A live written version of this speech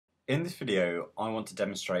In this video, I want to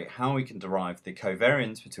demonstrate how we can derive the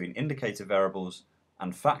covariance between indicator variables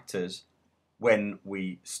and factors when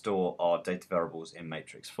we store our data variables in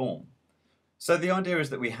matrix form. So the idea is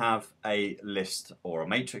that we have a list, or a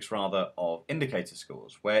matrix rather, of indicator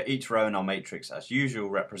scores, where each row in our matrix, as usual,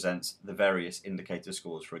 represents the various indicator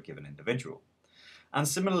scores for a given individual. And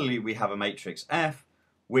similarly, we have a matrix F,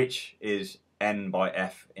 which is n by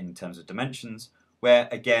f in terms of dimensions, where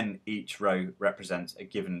again each row represents a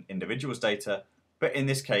given individual's data, but in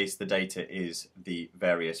this case the data is the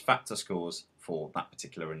various factor scores for that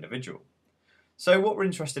particular individual. So what we're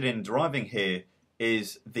interested in deriving here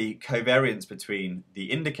is the covariance between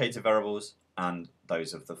the indicator variables and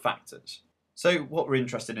those of the factors. So what we're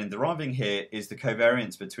interested in deriving here is the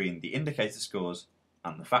covariance between the indicator scores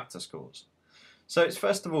and the factor scores. So it's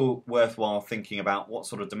first of all worthwhile thinking about what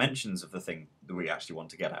sort of dimensions of the thing that we actually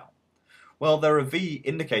want to get out. Well, there are v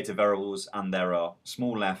indicator variables and there are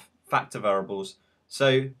small f factor variables,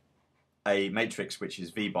 so a matrix which is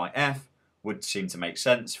v by f would seem to make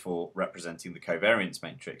sense for representing the covariance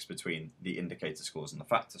matrix between the indicator scores and the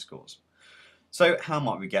factor scores. So how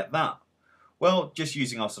might we get that? Well, just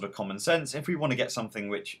using our sort of common sense, if we want to get something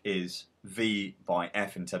which is v by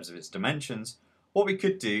f in terms of its dimensions, what we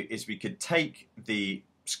could do is we could take the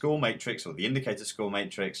score matrix or the indicator score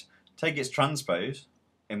matrix, take its transpose,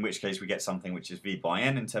 in which case we get something which is v by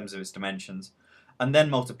n in terms of its dimensions, and then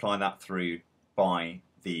multiply that through by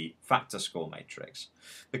the factor score matrix.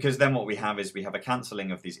 Because then what we have is we have a cancelling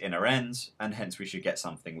of these inner ends, and hence we should get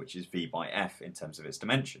something which is v by f in terms of its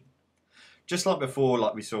dimension. Just like before,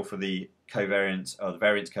 like we saw for the covariance or the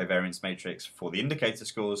variance covariance matrix for the indicator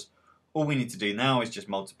scores, all we need to do now is just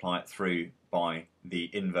multiply it through by the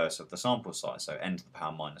inverse of the sample size, so n to the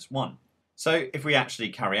power minus 1. So if we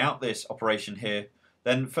actually carry out this operation here,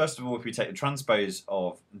 then first of all, if we take the transpose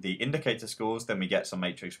of the indicator scores, then we get some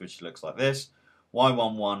matrix which looks like this: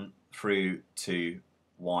 y11 through to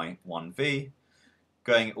y1v,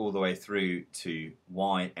 going all the way through to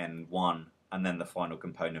yn1, and then the final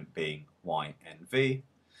component being ynv.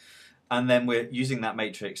 And then we're using that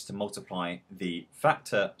matrix to multiply the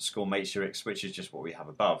factor score matrix, which is just what we have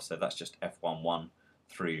above. So that's just f11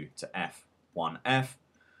 through to f1f,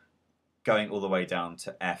 going all the way down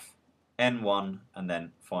to fn1, and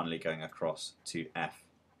then finally going across to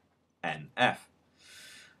fnf.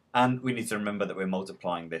 And we need to remember that we're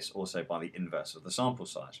multiplying this also by the inverse of the sample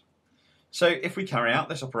size. So if we carry out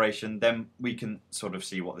this operation, then we can sort of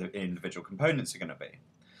see what the individual components are going to be.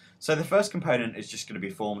 So the first component is just going to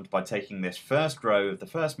be formed by taking this first row of the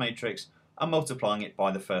first matrix and multiplying it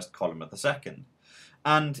by the first column of the second.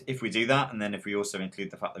 And if we do that, and then if we also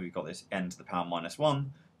include the fact that we've got this n to the power minus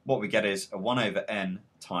 1, what we get is a 1 over n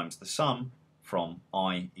times the sum from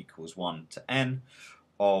I equals 1 to n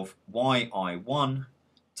of yi1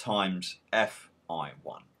 times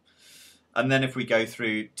fi1. And then if we go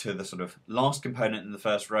through to the sort of last component in the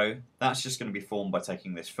first row, that's just going to be formed by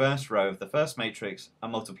taking this first row of the first matrix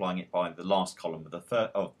and multiplying it by the last column of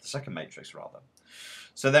the second matrix rather.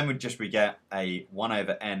 So then we get a 1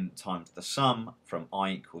 over n times the sum from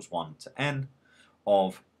I equals 1 to n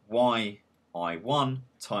of yi1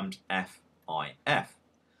 times fif.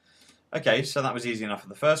 Okay, so that was easy enough for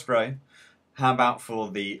the first row. How about for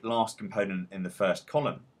the last component in the first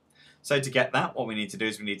column? So to get that, what we need to do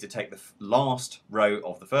is we need to take the last row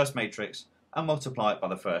of the first matrix and multiply it by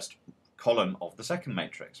the first column of the second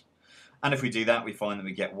matrix. And if we do that, we find that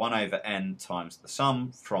we get 1 over n times the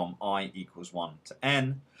sum from I equals 1 to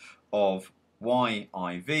n of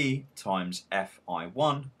yiv times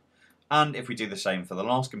fi1. And if we do the same for the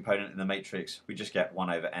last component in the matrix, we just get 1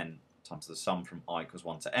 over n times the sum from I equals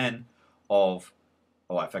 1 to n of,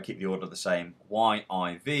 or if I keep the order the same,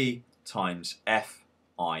 yiv times f.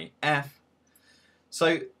 if.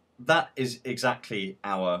 So that is exactly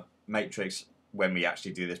our matrix when we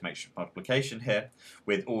actually do this matrix multiplication here,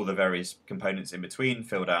 with all the various components in between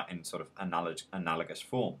filled out in sort of analogous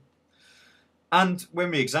form. And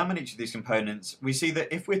when we examine each of these components, we see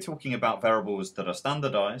that if we're talking about variables that are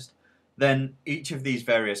standardized, then each of these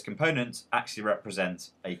various components actually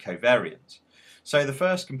represents a covariance. So the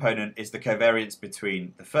first component is the covariance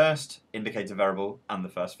between the first indicator variable and the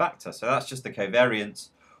first factor. So that's just the covariance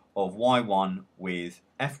of y1 with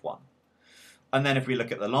f1. And then if we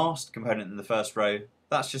look at the last component in the first row,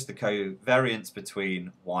 that's just the covariance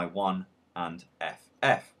between y1 and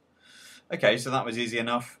ff. Okay, so that was easy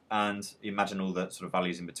enough, and imagine all the sort of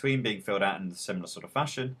values in between being filled out in a similar sort of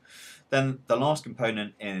fashion. Then the last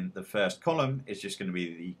component in the first column is just going to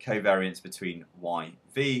be the covariance between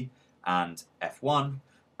yv and f1,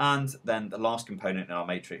 and then the last component in our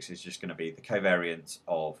matrix is just going to be the covariance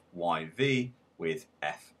of yv with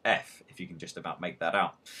FF, if you can just about make that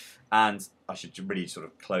out. And I should really sort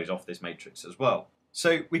of close off this matrix as well.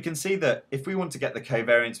 So we can see that if we want to get the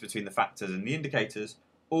covariance between the factors and the indicators,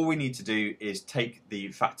 all we need to do is take the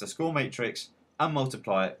factor score matrix and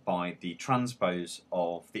multiply it by the transpose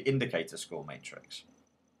of the indicator score matrix.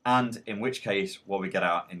 And in which case, what we get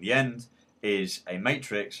out in the end is a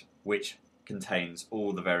matrix which contains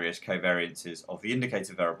all the various covariances of the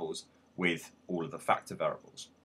indicator variables with all of the factor variables.